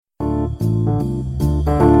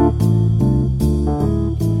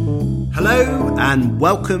and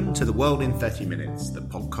welcome to The World in 30 Minutes, the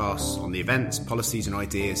podcast on the events, policies and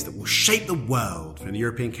ideas that will shape the world from the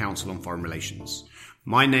European Council on Foreign Relations.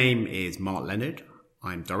 My name is Mark Leonard.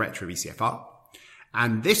 I'm Director of ECFR.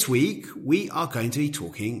 And this week, we are going to be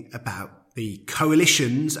talking about the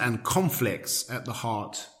coalitions and conflicts at the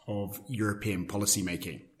heart of European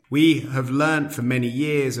policymaking. We have learned for many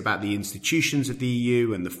years about the institutions of the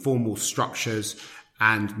EU and the formal structures,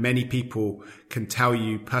 and many people can tell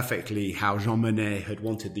you perfectly how Jean Monnet had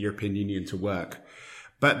wanted the European Union to work.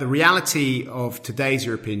 But the reality of today's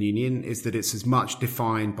European Union is that it's as much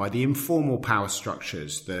defined by the informal power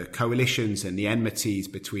structures, the coalitions and the enmities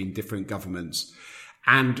between different governments.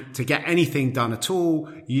 And to get anything done at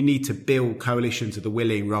all, you need to build coalitions of the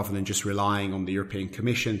willing rather than just relying on the European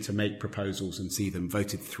Commission to make proposals and see them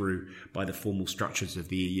voted through by the formal structures of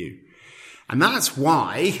the EU. And that's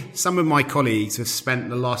why some of my colleagues have spent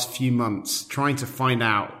the last few months trying to find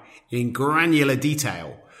out in granular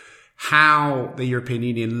detail how the European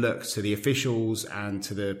Union looks to the officials and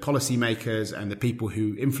to the policymakers and the people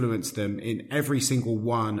who influence them in every single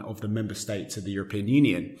one of the member states of the European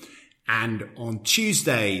Union. And on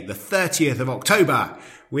Tuesday, the 30th of October,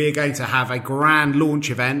 we're going to have a grand launch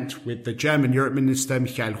event with the German Europe Minister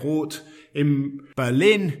Michael Roth in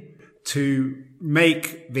Berlin to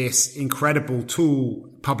make this incredible tool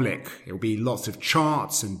public. It will be lots of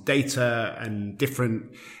charts and data and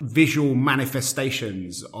different visual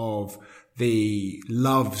manifestations of the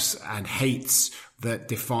loves and hates that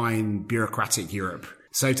define bureaucratic Europe.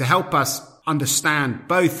 So to help us understand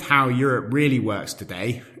both how Europe really works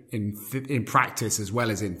today in practice as well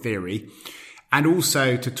as in theory, and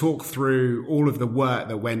also to talk through all of the work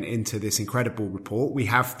that went into this incredible report, we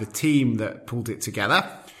have the team that pulled it together.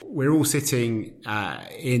 We're all sitting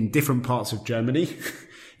in different parts of Germany.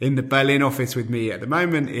 In the Berlin office with me at the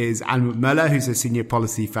moment is Almut Möller, who's a senior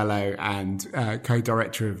policy fellow and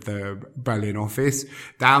co-director of the Berlin office.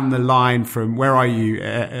 Down the line from, where are you,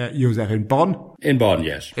 Josef, in Bonn? In Bonn,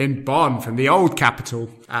 yes. In Bonn, from the old capital,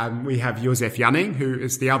 we have Josef Janning, who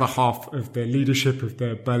is the other half of the leadership of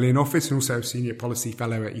the Berlin office and also a senior policy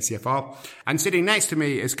fellow at ECFR. And sitting next to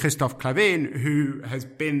me is Christoph Klavin, who has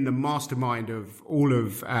been the mastermind of all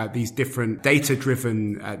of these different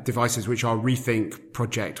data-driven devices, which are Rethink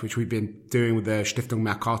project, which we've been doing with the Stiftung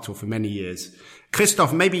Mercator for many years.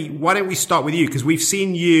 Christoph, maybe why don't we start with you? Because we've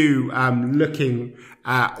seen you looking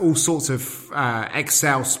at all sorts of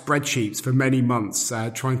Excel spreadsheets for many months,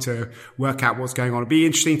 trying to work out what's going on. It'd be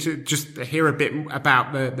interesting to just hear a bit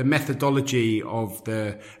about the methodology of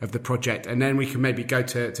the project, and then we can maybe go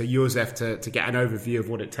to Josef to get an overview of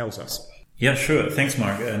what it tells us. Yeah, sure. Thanks,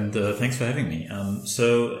 Mark, and thanks for having me.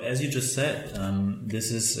 So, as you just said,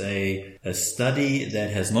 this is a study that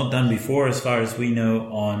has not done before, as far as we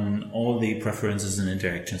know, on all the preferences and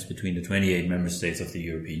interactions between the 28 member states of the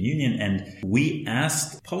European Union. And we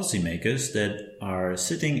asked policymakers that are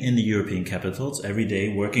sitting in the European capitals every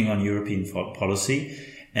day working on European policy,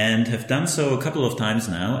 and have done so a couple of times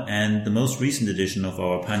now. And the most recent edition of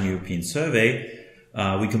our Pan-European survey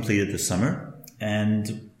we completed this summer.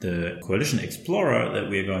 And the Coalition Explorer that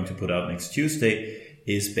we're going to put out next Tuesday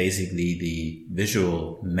is basically the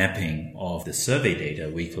visual mapping of the survey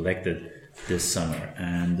data we collected this summer.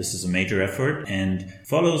 And this is a major effort and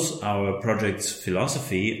follows our project's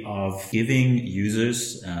philosophy of giving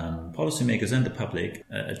users, policymakers and the public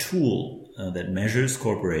a tool that measures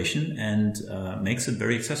cooperation and makes it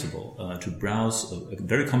very accessible to browse a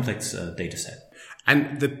very complex data set.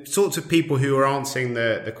 And the sorts of people who are answering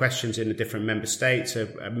the questions in the different member states are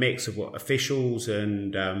a mix of what, officials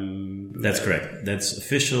and... That's correct. That's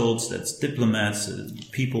officials, that's diplomats,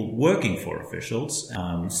 people working for officials,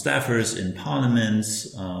 staffers in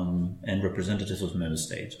parliaments, and representatives of member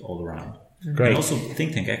states all around. Great. And also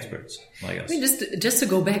think tank experts like us. I mean, just to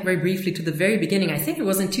go back very briefly to the very beginning, I think it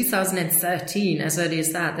was in 2013, as early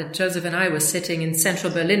as that Joseph and I were sitting in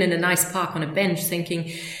central Berlin in a nice park on a bench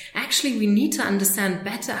thinking, actually, we need to understand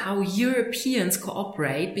better how Europeans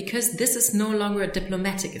cooperate, because this is no longer a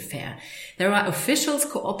diplomatic affair. There are officials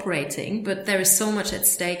cooperating, but there is so much at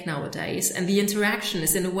stake nowadays, and the interaction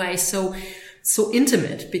is in a way so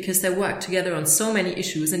intimate because they work together on so many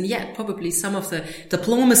issues, and yet probably some of the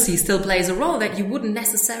diplomacy still plays a role that you wouldn't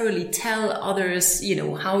necessarily tell others,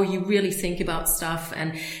 how you really think about stuff.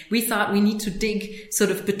 And we thought we need to dig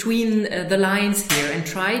sort of between the lines here and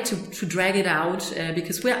try to drag it out,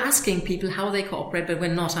 because we're asking people how they cooperate, but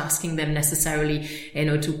we're not asking them necessarily,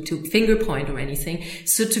 to finger point or anything.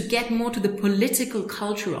 So to get more to the political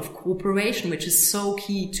culture of cooperation, which is so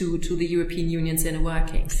key to the European Union's inner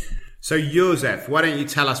workings. So, Josef, why don't you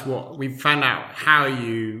tell us what we found out, how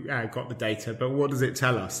you got the data, but what does it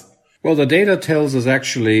tell us? Well, the data tells us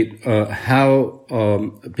actually how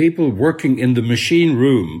people working in the machine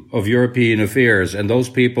room of European affairs and those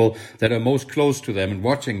people that are most close to them and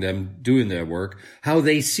watching them doing their work, how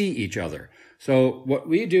they see each other. So what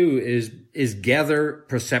we do is gather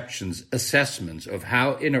perceptions, assessments of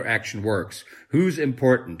how interaction works, who's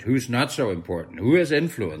important, who's not so important, who has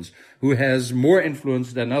influence, who has more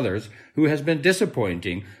influence than others, who has been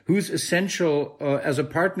disappointing, who's essential as a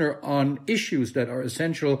partner on issues that are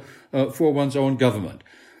essential for one's own government.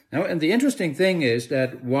 Now, and the interesting thing is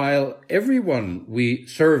that while everyone we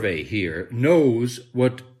survey here knows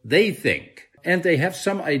what they think, and they have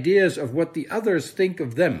some ideas of what the others think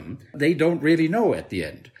of them, they don't really know at the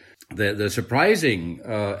end. The surprising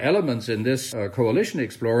elements in this Coalition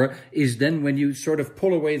Explorer is then when you sort of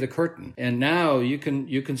pull away the curtain, and now you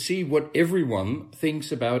can see what everyone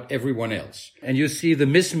thinks about everyone else, and you see the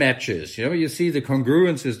mismatches, you see the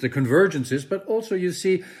congruences, the convergences, but also you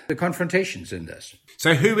see the confrontations in this.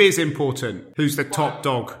 So who is important? Who's the top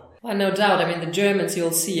dog? Well, no doubt. I mean, the Germans,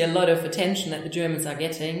 you'll see a lot of attention that the Germans are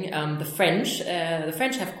getting. The French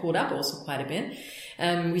have caught up also quite a bit.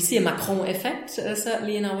 We see a Macron effect,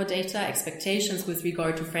 certainly in our data. Expectations with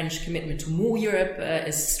regard to French commitment to more Europe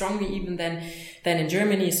is stronger even than in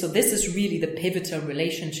Germany. So this is really the pivotal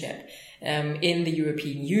relationship in the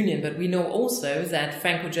European Union. But we know also that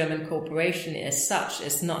Franco-German cooperation as such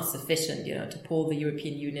is not sufficient, to pull the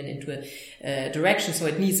European Union into a direction. So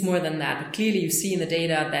it needs more than that. But clearly you see in the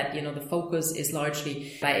data that, the focus is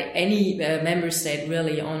largely by any member state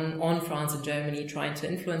really on France and Germany, trying to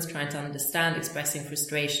influence, trying to understand, expressing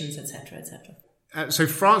frustrations, etc., etc. So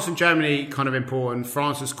France and Germany kind of important.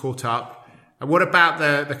 France has caught up. And what about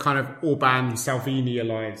the kind of Orban-Salvini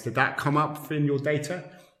alliance? Did that come up in your data?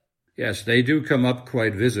 Yes, they do come up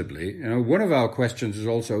quite visibly. One of our questions is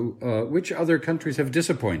also which other countries have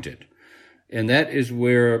disappointed? And that is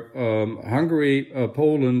where Hungary,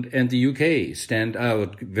 Poland, and the UK stand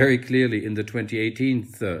out very clearly in the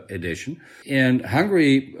 2018 edition. And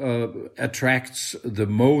Hungary attracts the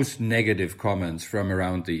most negative comments from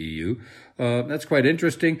around the EU. That's quite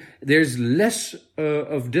interesting. There's less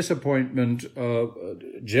of disappointment,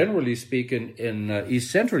 generally speaking, in East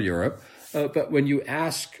Central Europe. But when you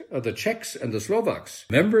ask the Czechs and the Slovaks,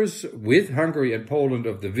 members with Hungary and Poland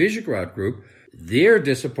of the Visegrad Group, their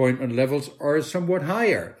disappointment levels are somewhat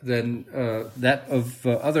higher than that of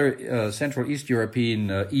other Central East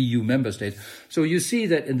European EU member states. So you see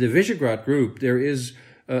that in the Visegrad Group, there is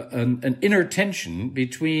an inner tension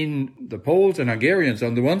between the Poles and Hungarians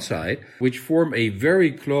on the one side, which form a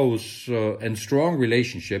very close and strong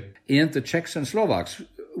relationship, and the Czechs and Slovaks,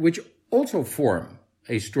 which also form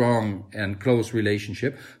a strong and close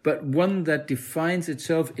relationship, but one that defines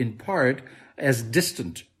itself in part as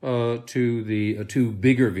distant to the two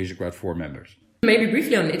bigger Visegrad 4 members. Maybe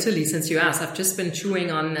briefly on Italy, since you asked. I've just been chewing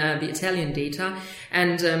on the Italian data.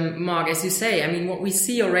 And Mark, as you say, I mean, what we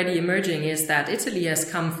see already emerging is that Italy has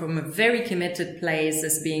come from a very committed place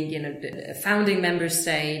as being, a founding member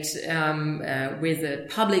state with a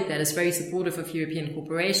public that is very supportive of European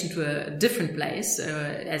cooperation to a different place,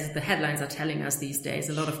 as the headlines are telling us these days.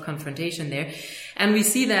 A lot of confrontation there. And we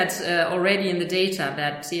see that already in the data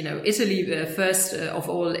that, Italy, first of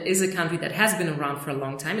all, is a country that has been around for a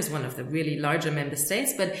long time, is one of the really larger member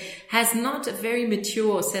states, but has not a very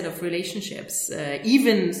mature set of relationships,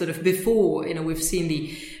 even sort of before, we've seen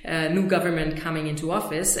the new government coming into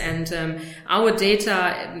office. And our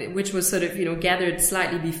data, which was sort of, gathered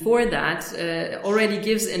slightly before that, already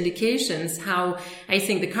gives indications how I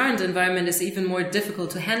think the current environment is even more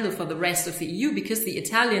difficult to handle for the rest of the EU, because the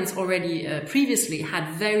Italians already previously had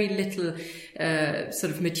very little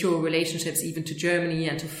sort of mature relationships, even to Germany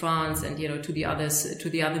and to France and, to the others, to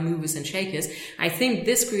the other movers and shakers. I think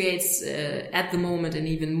this creates, at the moment, an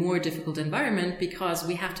even more difficult environment, because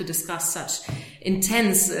we have to discuss such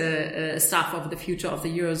intense stuff of the future of the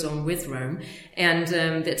Eurozone with Rome. And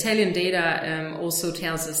the Italian data also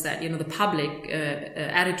tells us that, the public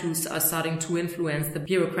attitudes are starting to influence the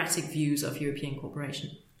bureaucratic views of European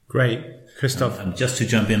cooperation. Great. Christoph. Just to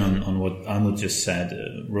jump in on what Almut just said,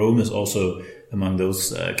 Rome is also among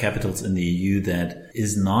those capitals in the EU that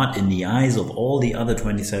is not, in the eyes of all the other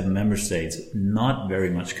 27 member states, not very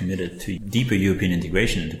much committed to deeper European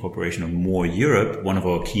integration, into cooperation of more Europe. One of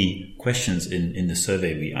our key questions in the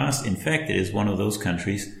survey we asked, in fact, it is one of those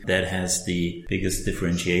countries that has the biggest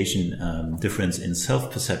difference in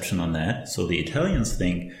self-perception on that. So the Italians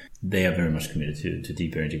think they are very much committed to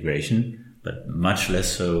deeper integration. but much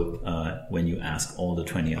less so when you ask all the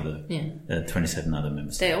 27 other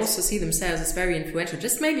member states. They also see themselves as very influential.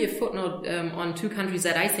 Just maybe a footnote on two countries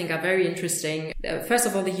that I think are very interesting. First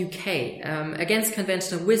of all, the UK, against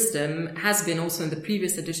conventional wisdom, has been also in the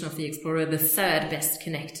previous edition of the Explorer the third best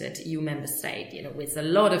connected EU member state, with a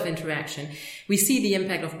lot of interaction. We see the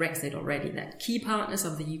impact of Brexit already, that key partners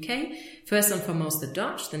of the UK, first and foremost the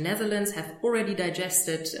Dutch, the Netherlands, have already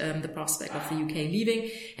digested the prospect of the UK leaving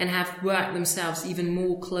and have worked themselves even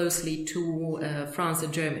more closely to France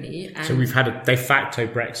and Germany. And so we've had a de facto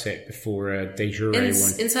Brexit before a de jure one. In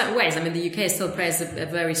certain ways. I mean, the UK still plays a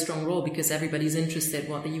very strong role because everybody's interested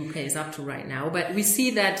what the UK is up to right now. But we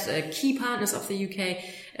see that key partners of the UK,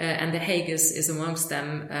 and The Hague is amongst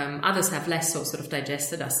them. Others have less so sort of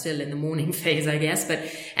digested, are still in the mourning phase, I guess. But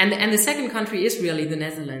and the second country is really the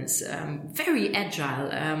Netherlands, very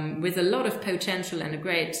agile, with a lot of potential and a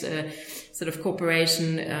great sort of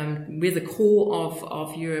cooperation with the core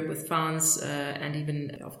of Europe, with France, and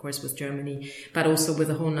even, of course, with Germany, but also with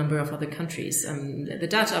a whole number of other countries. The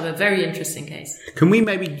Dutch are a very interesting case. Can we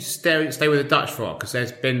maybe stay with the Dutch for a while? Because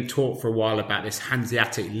there's been talk for a while about this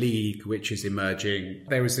Hanseatic League, which is emerging.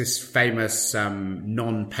 There was this famous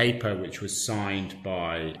non-paper which was signed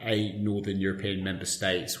by 8 Northern European member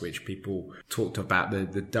states, which people talked about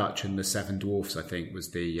the Dutch and the Seven Dwarfs, I think,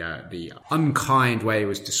 was the unkind way it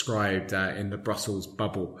was described in the Brussels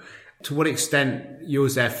bubble. To what extent,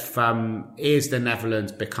 Joseph, is the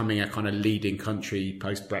Netherlands becoming a kind of leading country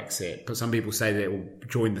post-Brexit? But some people say that it will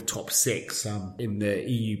join the top 6 in the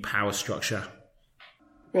EU power structure.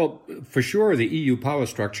 Well, for sure, the EU power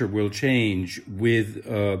structure will change with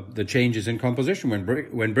the changes in composition.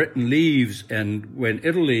 When Britain leaves and when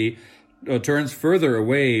Italy turns further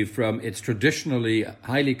away from its traditionally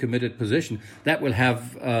highly committed position, that will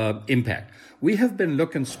have impact. We have been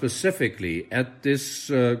looking specifically at this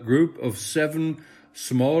group of 7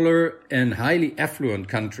 smaller and highly affluent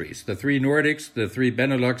countries, the 3 Nordics, the 3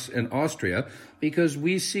 Benelux, and Austria, because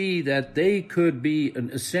we see that they could be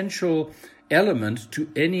an essential element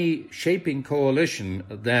to any shaping coalition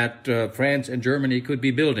that France and Germany could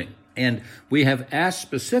be building. And we have asked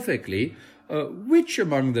specifically which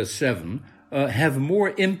among the 7 have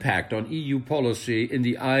more impact on EU policy in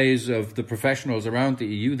the eyes of the professionals around the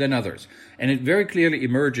EU than others. And it very clearly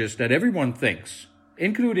emerges that everyone thinks,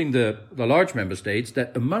 including the large member states,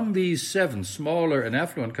 that among these 7 smaller and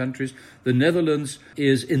affluent countries, the Netherlands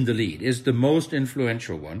is in the lead, is the most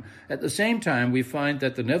influential one. At the same time, we find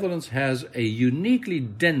that the Netherlands has a uniquely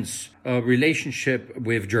dense relationship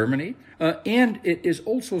with Germany, and it is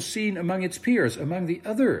also seen among its peers, among the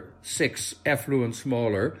other 6 affluent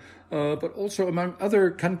smaller, but also among other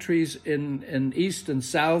countries in east and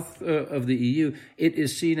south of the EU, it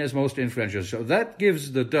is seen as most influential. So that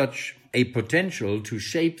gives the Dutch a potential to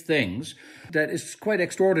shape things that is quite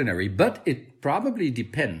extraordinary, but it probably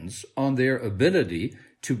depends on their ability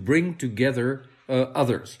to bring together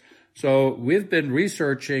others. So we've been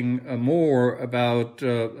researching more about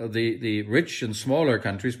the rich and smaller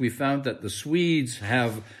countries. We found that the Swedes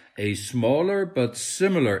have a smaller but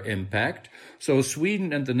similar impact. So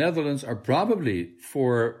Sweden and the Netherlands are probably,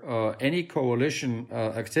 for any coalition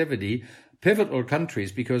activity, pivotal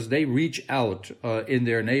countries because they reach out in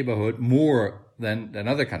their neighborhood more than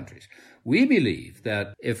other countries. We believe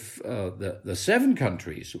that if the 7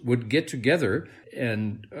 countries would get together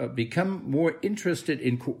and become more interested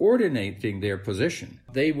in coordinating their position,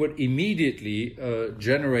 they would immediately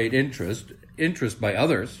generate interest by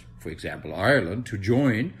others, for example, Ireland, to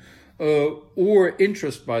join, or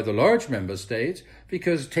interest by the large member states,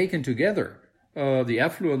 because taken together, the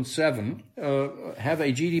affluent 7 have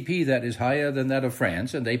a GDP that is higher than that of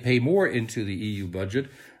France, and they pay more into the EU budget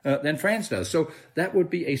than France does. So that would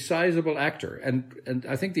be a sizable actor. And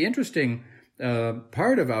I think the interesting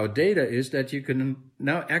part of our data is that you can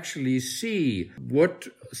now actually see what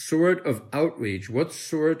sort of outreach, what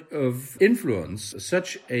sort of influence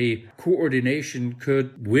such a coordination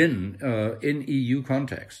could win in EU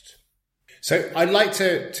contexts. So I'd like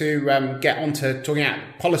to get on to talking about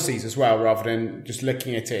policies as well, rather than just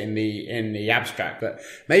looking at it in the abstract. But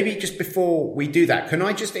maybe just before we do that, can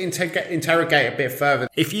I just interrogate a bit further?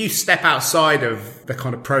 If you step outside of the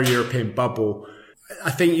kind of pro-European bubble, I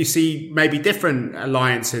think you see maybe different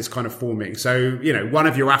alliances kind of forming. So, one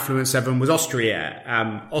of your affluent 7 was Austria.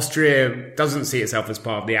 Austria doesn't see itself as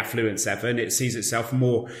part of the affluent 7. It sees itself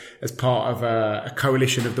more as part of a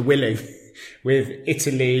coalition of the willing. With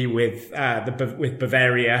Italy, with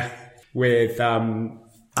Bavaria, with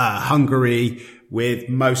Hungary, with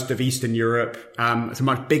most of Eastern Europe. It's a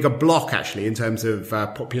much bigger bloc, actually, in terms of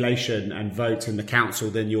population and votes in the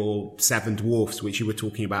council than your seven dwarfs, which you were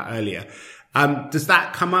talking about earlier. Does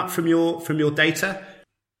that come up from your data?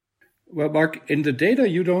 Well, Mark, in the data,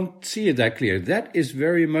 you don't see it that clear. That is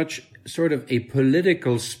very much sort of a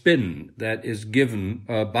political spin that is given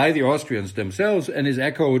by the Austrians themselves and is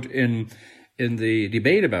echoed in the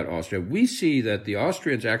debate about Austria. We see that the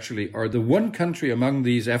Austrians actually are the one country among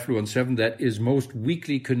these affluent seven that is most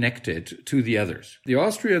weakly connected to the others. The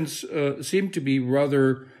Austrians seem to be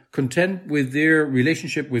rather content with their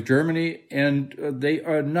relationship with Germany, and they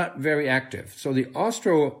are not very active. So the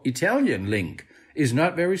Austro-Italian link is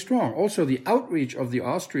not very strong. Also, the outreach of the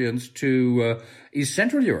Austrians to East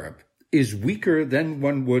Central Europe is weaker than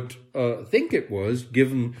one would think it was,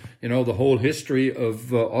 given the whole history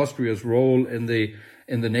of Austria's role in the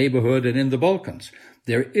neighborhood and in the Balkans.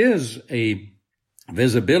 There is a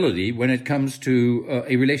visibility when it comes to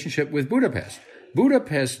a relationship with Budapest.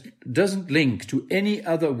 Budapest doesn't link to any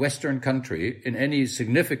other Western country in any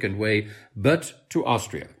significant way, but to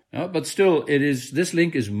Austria. But still, this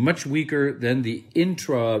link is much weaker than the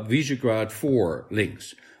intra-Visegrad 4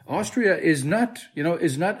 links. Austria is not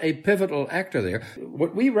a pivotal actor there.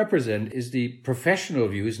 What we represent is the professional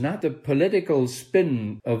view, is not the political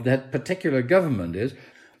spin of that particular government is.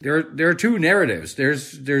 There are two narratives.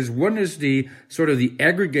 There's one is the sort of the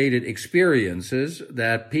aggregated experiences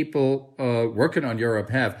that people working on Europe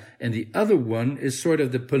have, and the other one is sort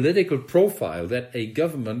of the political profile that a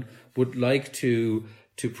government would like to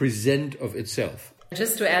present of itself.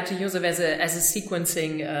 Just to add to Josef as a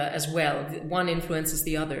sequencing as well, one influences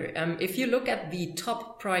the other. If you look at the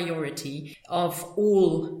top priority of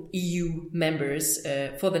all EU members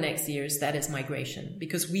for the next years, that is migration.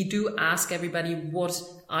 Because we do ask everybody, what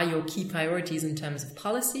are your key priorities in terms of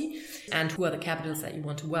policy and who are the capitals that you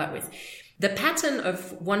want to work with? The pattern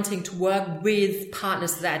of wanting to work with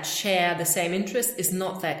partners that share the same interest is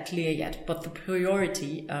not that clear yet, but the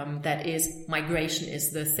priority that is migration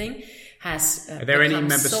is the thing. Are there any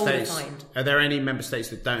member states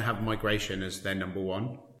that don't have migration as their number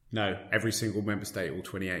one? No, every single member state, all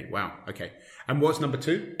 28. Wow. Okay. And what's number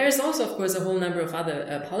two? There is also, of course, a whole number of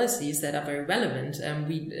other policies that are very relevant.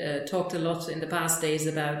 We talked a lot in the past days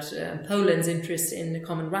about Poland's interest in the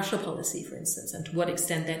common Russia policy, for instance, and to what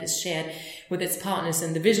extent that is shared with its partners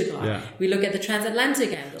in the Visegrad. Yeah. We look at the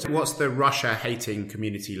transatlantic angle. So what's the Russia-hating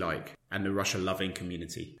community like? And the Russia-loving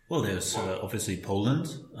community? Well, there's obviously Poland.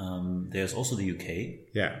 There's also the UK.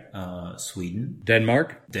 Yeah. Sweden.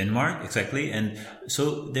 Denmark, exactly. And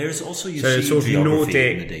so there's also, so sort of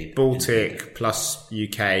Nordic, Baltic, plus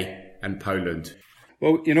UK and Poland.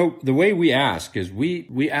 Well, the way we ask is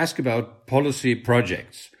we ask about policy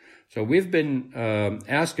projects. So we've been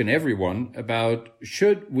asking everyone about,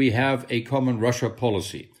 should we have a common Russia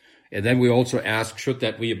policy? And then we also ask, should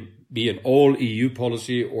that be an all EU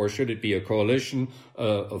policy, or should it be a coalition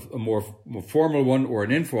of a more formal one or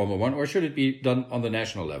an informal one, or should it be done on the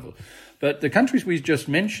national level? But the countries we just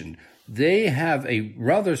mentioned, they have a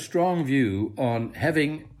rather strong view on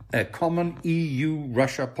having a common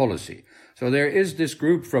EU-Russia policy. So there is this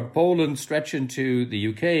group from Poland stretching to the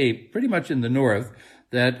UK, pretty much in the north,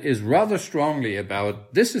 that is rather strongly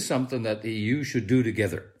about this is something that the EU should do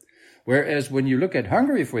together. Whereas when you look at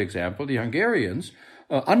Hungary, for example, the Hungarians,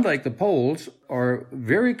 unlike the Poles, are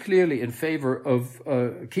very clearly in favor of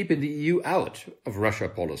keeping the EU out of Russia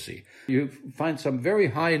policy. You find some very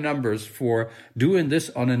high numbers for doing this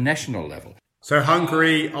on a national level. So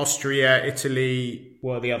Hungary, Austria, Italy,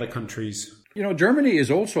 what are the other countries? Germany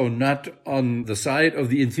is also not on the side of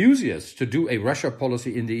the enthusiasts to do a Russia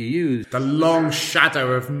policy in the EU. The long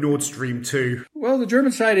shadow of Nord Stream 2. Well, the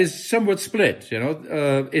German side is somewhat split.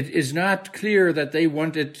 It is not clear that they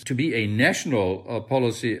want it to be a national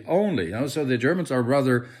policy only. So the Germans are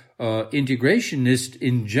rather integrationist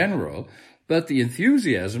in general. But the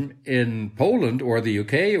enthusiasm in Poland or the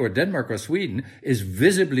UK or Denmark or Sweden is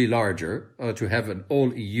visibly larger to have an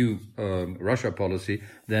all-EU Russia policy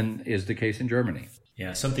than is the case in Germany.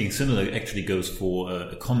 Yeah, something similar actually goes for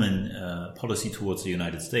a common policy towards the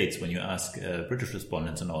United States. When you ask British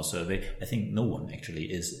respondents in our survey, I think no one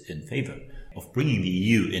actually is in favor of bringing the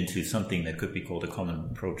EU into something that could be called a common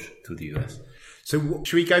approach to the US. So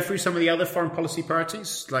should we go through some of the other foreign policy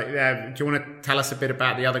priorities? Do you want to tell us a bit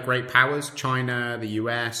about the other great powers, China, the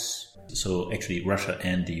US? So actually Russia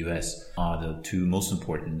and the US are the two most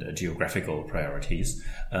important geographical priorities.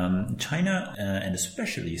 China and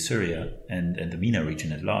especially Syria and the MENA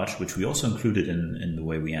region at large, which we also included in the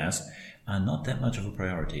way we asked, are not that much of a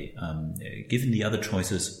priority, given the other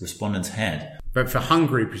choices respondents had. But for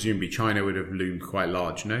Hungary, presumably China would have loomed quite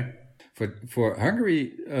large, no? For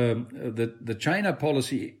Hungary, the China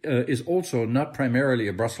policy is also not primarily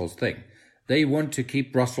a Brussels thing. They want to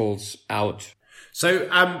keep Brussels out. So,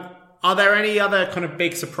 are there any other kind of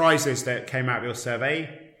big surprises that came out of your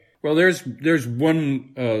survey? Well, there's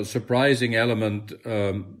one surprising element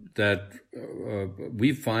that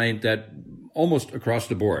we find that almost across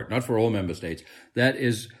the board, not for all member states, that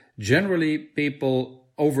is generally people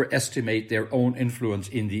overestimate their own influence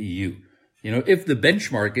in the EU. You know, if the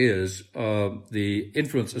benchmark is the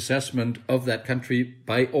influence assessment of that country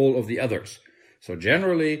by all of the others. So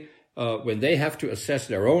generally, when they have to assess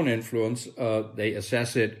their own influence, they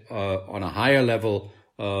assess it on a higher level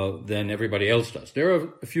than everybody else does. There are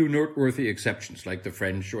a few noteworthy exceptions, like the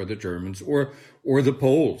French or the Germans or the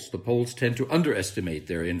Poles. The Poles tend to underestimate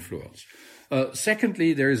their influence.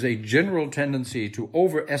 Secondly, there is a general tendency to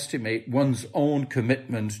overestimate one's own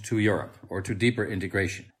commitment to Europe or to deeper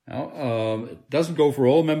integration. Now, it doesn't go for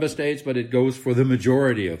all member states, but it goes for the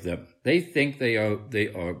majority of them. They think they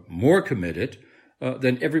are more committed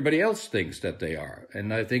than everybody else thinks that they are.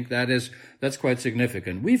 And I think that's quite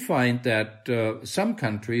significant. We find that some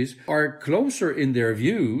countries are closer in their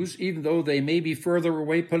views, even though they may be further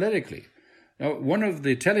away politically. Now, one of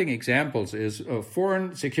the telling examples is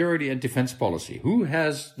foreign security and defense policy. Who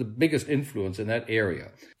has the biggest influence in that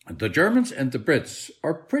area? The Germans and the Brits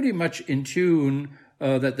are pretty much in tune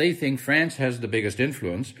that they think France has the biggest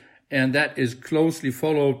influence, and that is closely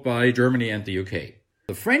followed by Germany and the UK.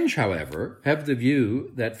 The French, however, have the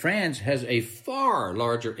view that France has a far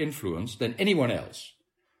larger influence than anyone else.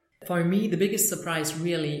 For me, the biggest surprise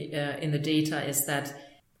really in the data is that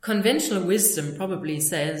conventional wisdom probably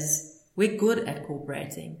says we're good at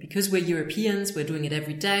cooperating because we're Europeans, we're doing it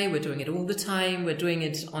every day, we're doing it all the time, we're doing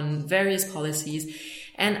it on various policies.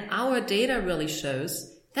 And our data really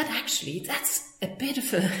shows that actually that's a bit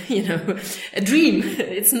of a dream.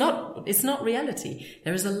 It's not reality.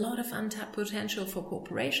 There is a lot of untapped potential for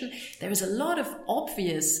cooperation. There is a lot of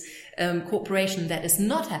obvious cooperation that is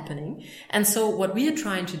not happening. And so what we are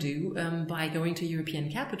trying to do by going to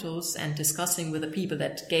European capitals and discussing with the people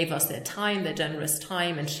that gave us their time, their generous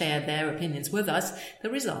time, and share their opinions with us, the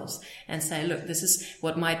results, and say, look, this is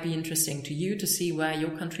what might be interesting to you to see where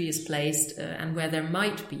your country is placed and where there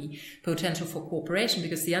might be potential for cooperation,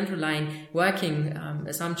 because the underlying working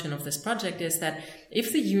assumption of this project is that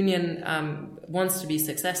if the Union wants to be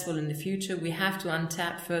successful in the future, we have to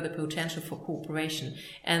untap further potential for cooperation.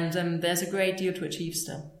 And there's a great deal to achieve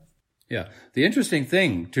still. Yeah. The interesting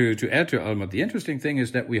thing, to add to Alma, the interesting thing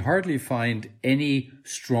is that we hardly find any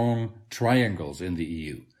strong triangles in the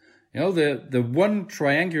EU. You know, the one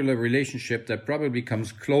triangular relationship that probably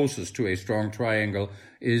comes closest to a strong triangle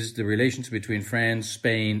is the relations between France,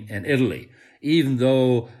 Spain, and Italy, even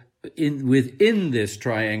though within this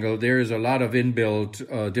triangle, there is a lot of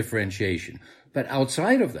inbuilt differentiation. But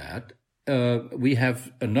outside of that, we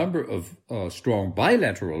have a number of strong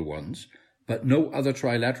bilateral ones, but no other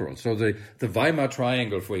trilateral. So the Weimar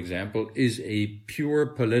Triangle, for example, is a pure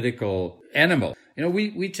political animal. You know,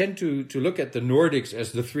 we tend to look at the Nordics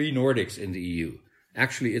as the three Nordics in the EU.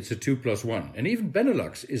 Actually, it's a 2+1. And even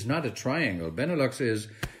Benelux is not a triangle. Benelux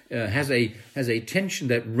has a tension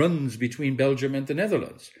that runs between Belgium and the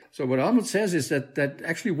Netherlands. So what Arnold says is that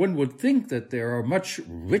actually one would think that there are much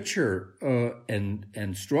richer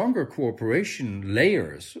and stronger cooperation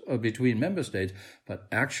layers between member states, but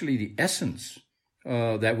actually the essence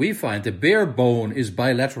that we find, the bare bone, is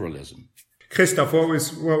bilateralism. Christoph, what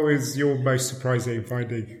was your most surprising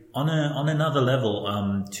finding? On another level,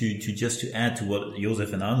 to add to what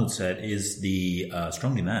Josef and Arnold said, is the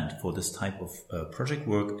strong demand for this type of project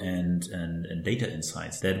work and data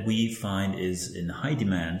insights that we find is in high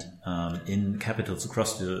demand in capitals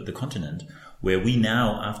across the continent, where we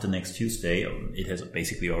now, after next Tuesday, it has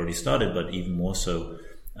basically already started, but even more so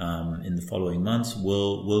in the following months,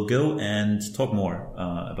 we'll go and talk more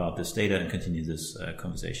about this data and continue this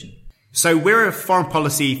conversation. So we're a foreign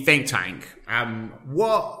policy think tank.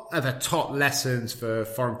 What are the top lessons for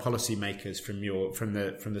foreign policy makers from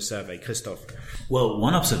the survey, Christoph? Well,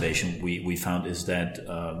 one observation we found is that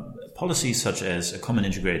policies such as a common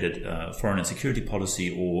integrated foreign and security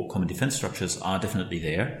policy or common defense structures are definitely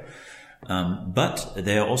there. But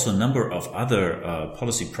there are also a number of other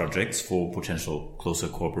policy projects for potential closer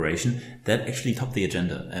cooperation that actually top the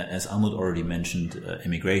agenda. As Almut already mentioned,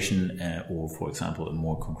 immigration or, for example, a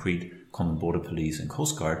more concrete common border police and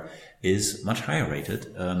coast guard is much higher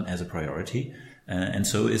rated as a priority. And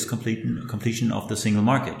so is completion of the single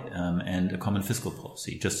market and a common fiscal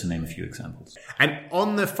policy, just to name a few examples. And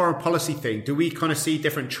on the foreign policy thing, do we kind of see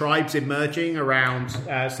different tribes emerging around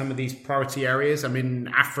some of these priority areas? I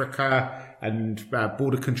mean, Africa and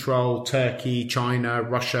border control, Turkey, China,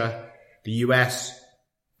 Russia, the US?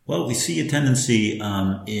 Well, we see a tendency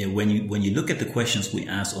when you look at the questions we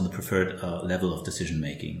ask on the preferred level of decision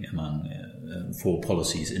making among for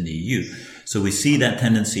policies in the EU. So we see that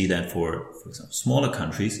tendency that for example, smaller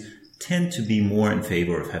countries tend to be more in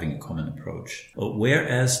favor of having a common approach,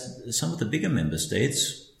 whereas some of the bigger member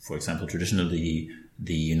states, for example, traditionally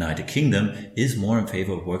the United Kingdom, is more in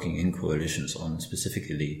favor of working in coalitions on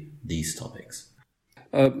specifically these topics.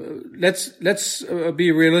 Let's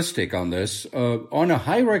be realistic on this. On a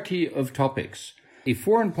hierarchy of topics, a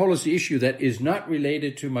foreign policy issue that is not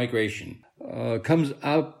related to migration comes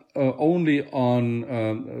out only on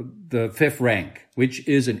the fifth rank, which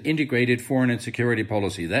is an integrated foreign and security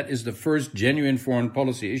policy. That is the first genuine foreign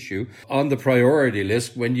policy issue on the priority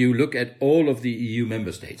list when you look at all of the EU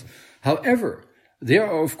member states. However, there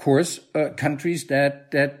are, of course, countries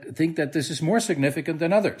that think that this is more significant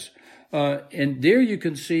than others. And there you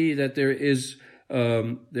can see that there is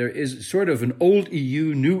sort of an old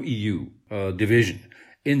EU, new EU division.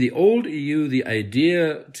 In the old EU, the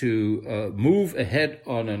idea to move ahead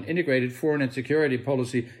on an integrated foreign and security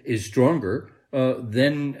policy is stronger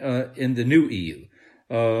than in the new EU.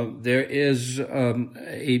 There is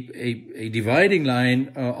a dividing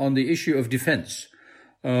line on the issue of defense.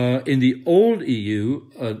 In the old EU,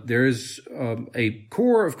 there is a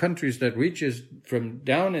core of countries that reaches from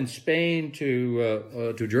down in Spain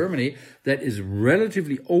to Germany that is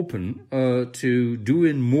relatively open to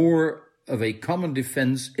doing more of a common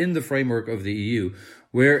defense in the framework of the EU,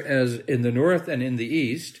 whereas in the north and in the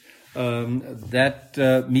east, that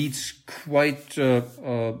meets quite a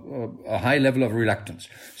high level of reluctance.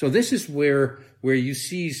 So this is where you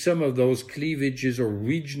see some of those cleavages or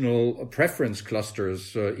regional preference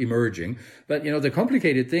clusters emerging. But, the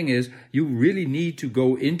complicated thing is you really need to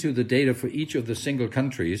go into the data for each of the single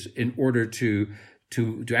countries in order to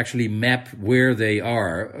actually map where they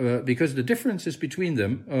are, because the differences between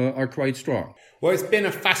them are quite strong. Well, it's been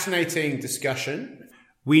a fascinating discussion.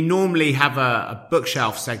 We normally have a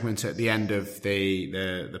bookshelf segment at the end of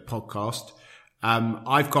the podcast.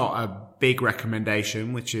 I've got a big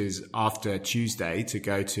recommendation, which is after Tuesday to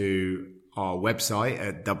go to our website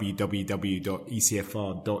at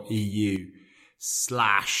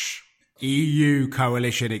www.ecfr.eu/EU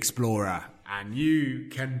Coalition Explorer. And you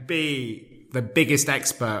can be the biggest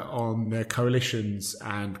expert on the coalitions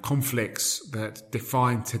and conflicts that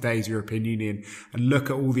define today's European Union and look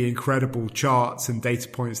at all the incredible charts and data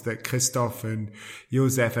points that Christoph and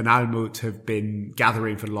Josef and Almut have been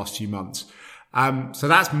gathering for the last few months. So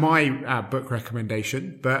that's my book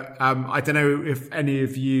recommendation. But I don't know if any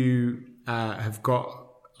of you have got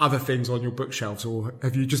other things on your bookshelves, or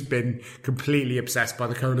have you just been completely obsessed by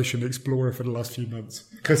the Coalition Explorer for the last few months?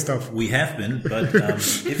 Christoph? We have been, but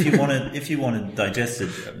if you want to digest it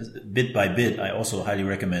bit by bit, I also highly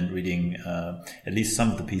recommend reading at least some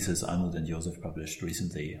of the pieces Almut and Josef published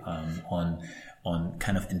recently on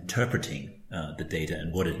kind of interpreting the data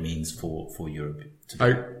and what it means for Europe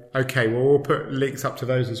today. Okay, well, we'll put links up to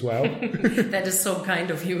those as well. That is so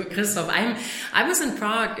kind of you, Christoph. I was in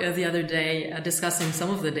Prague the other day discussing some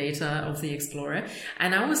of the data of the Explorer,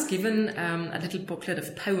 and I was given a little booklet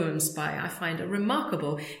of poems by, I find, a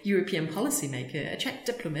remarkable European policymaker, a Czech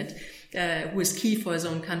diplomat, who is key for his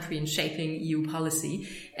own country in shaping EU policy,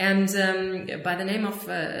 and by the name of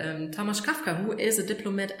Tomasz Kafka, who is a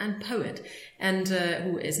diplomat and poet, and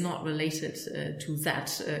who is not related to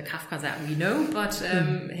that Kafka that we know, but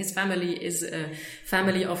his family is a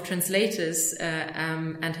family of translators,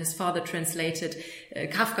 and his father translated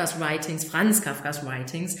Kafka's writings, Franz Kafka's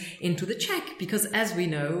writings, into the Czech, because as we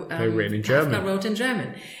know, Kafka wrote in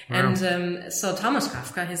German. Wow. And so Tomasz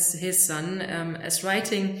Kafka, his son, is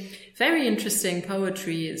writing very interesting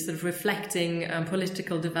poetry, sort of reflecting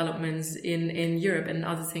political developments in Europe and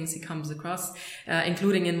other things he comes across,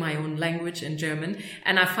 including in my own language, in German.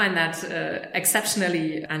 And I find that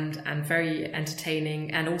exceptionally and very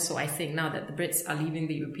entertaining. And also, I think now that the Brits are leaving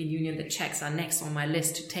the European Union, the Czechs are next on my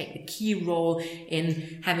list to take the key role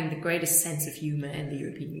in having the greatest sense of humor in the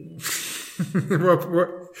European Union.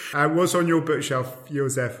 What's on your bookshelf,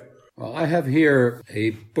 Josef? Well, I have here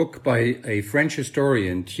a book by a French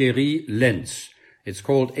historian, Thierry Lenz. It's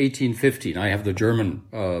called 1815. I have the German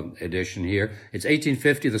edition here. It's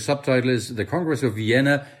 1850. The subtitle is The Congress of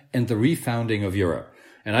Vienna and the Refounding of Europe.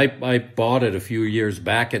 And I bought it a few years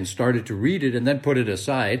back and started to read it and then put it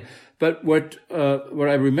aside. But what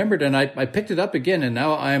I remembered, and I picked it up again, and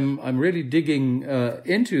now I'm really digging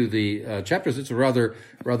into the chapters. It's a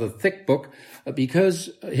rather thick book,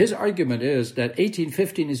 because his argument is that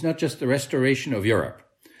 1815 is not just the restoration of Europe.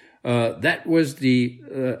 that was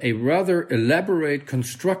a rather elaborate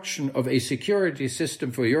construction of a security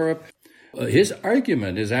system for Europe. His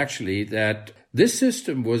argument is actually that this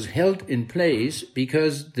system was held in place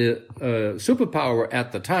because the superpower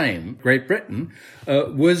at the time, Great Britain,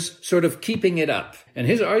 was sort of keeping it up. And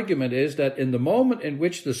his argument is that in the moment in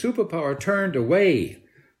which the superpower turned away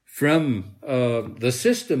from the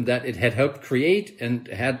system that it had helped create and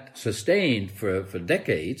had sustained for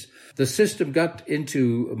decades, the system got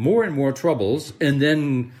into more and more troubles and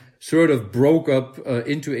then sort of broke up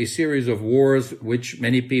into a series of wars, which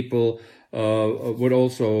many people would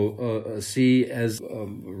also see as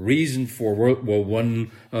reason for World War I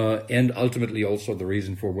and ultimately also the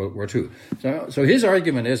reason for World War II. So his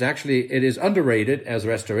argument is actually it is underrated as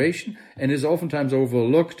restoration and is oftentimes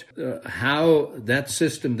overlooked how that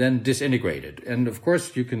system then disintegrated. And of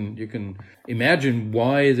course you can imagine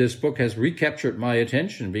why this book has recaptured my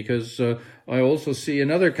attention, because I also see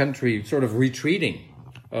another country sort of retreating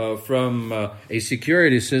from a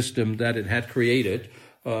security system that it had created.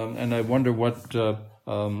 And I wonder what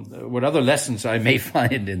other lessons I may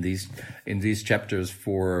find in these chapters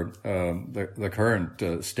for the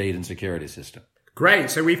current state and security system.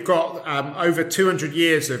 Great. So we've got over 200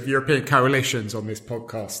 years of European coalitions on this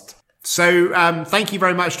podcast. So thank you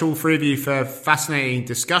very much to all three of you for a fascinating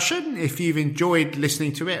discussion. If you've enjoyed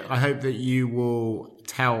listening to it, I hope that you will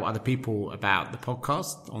tell other people about the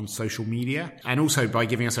podcast on social media, and also by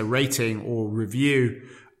giving us a rating or review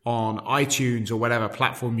on iTunes or whatever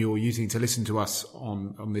platform you're using to listen to us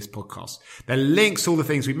on this podcast. There are links to all the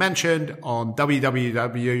things we mentioned on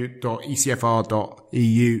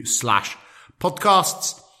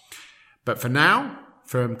www.ecfr.eu/podcasts. But for now,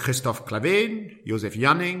 from Christoph Klavin, Josef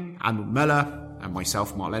Janning, Anmut Möller, and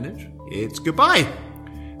myself, Mark Leonard, it's goodbye.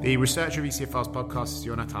 The researcher of ECFR's podcast is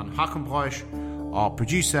Jonathan Hackenbroich. Our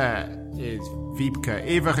producer is Wiebke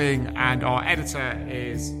Evering, and our editor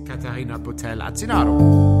is Katharina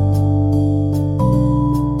Botel-Azzinaro.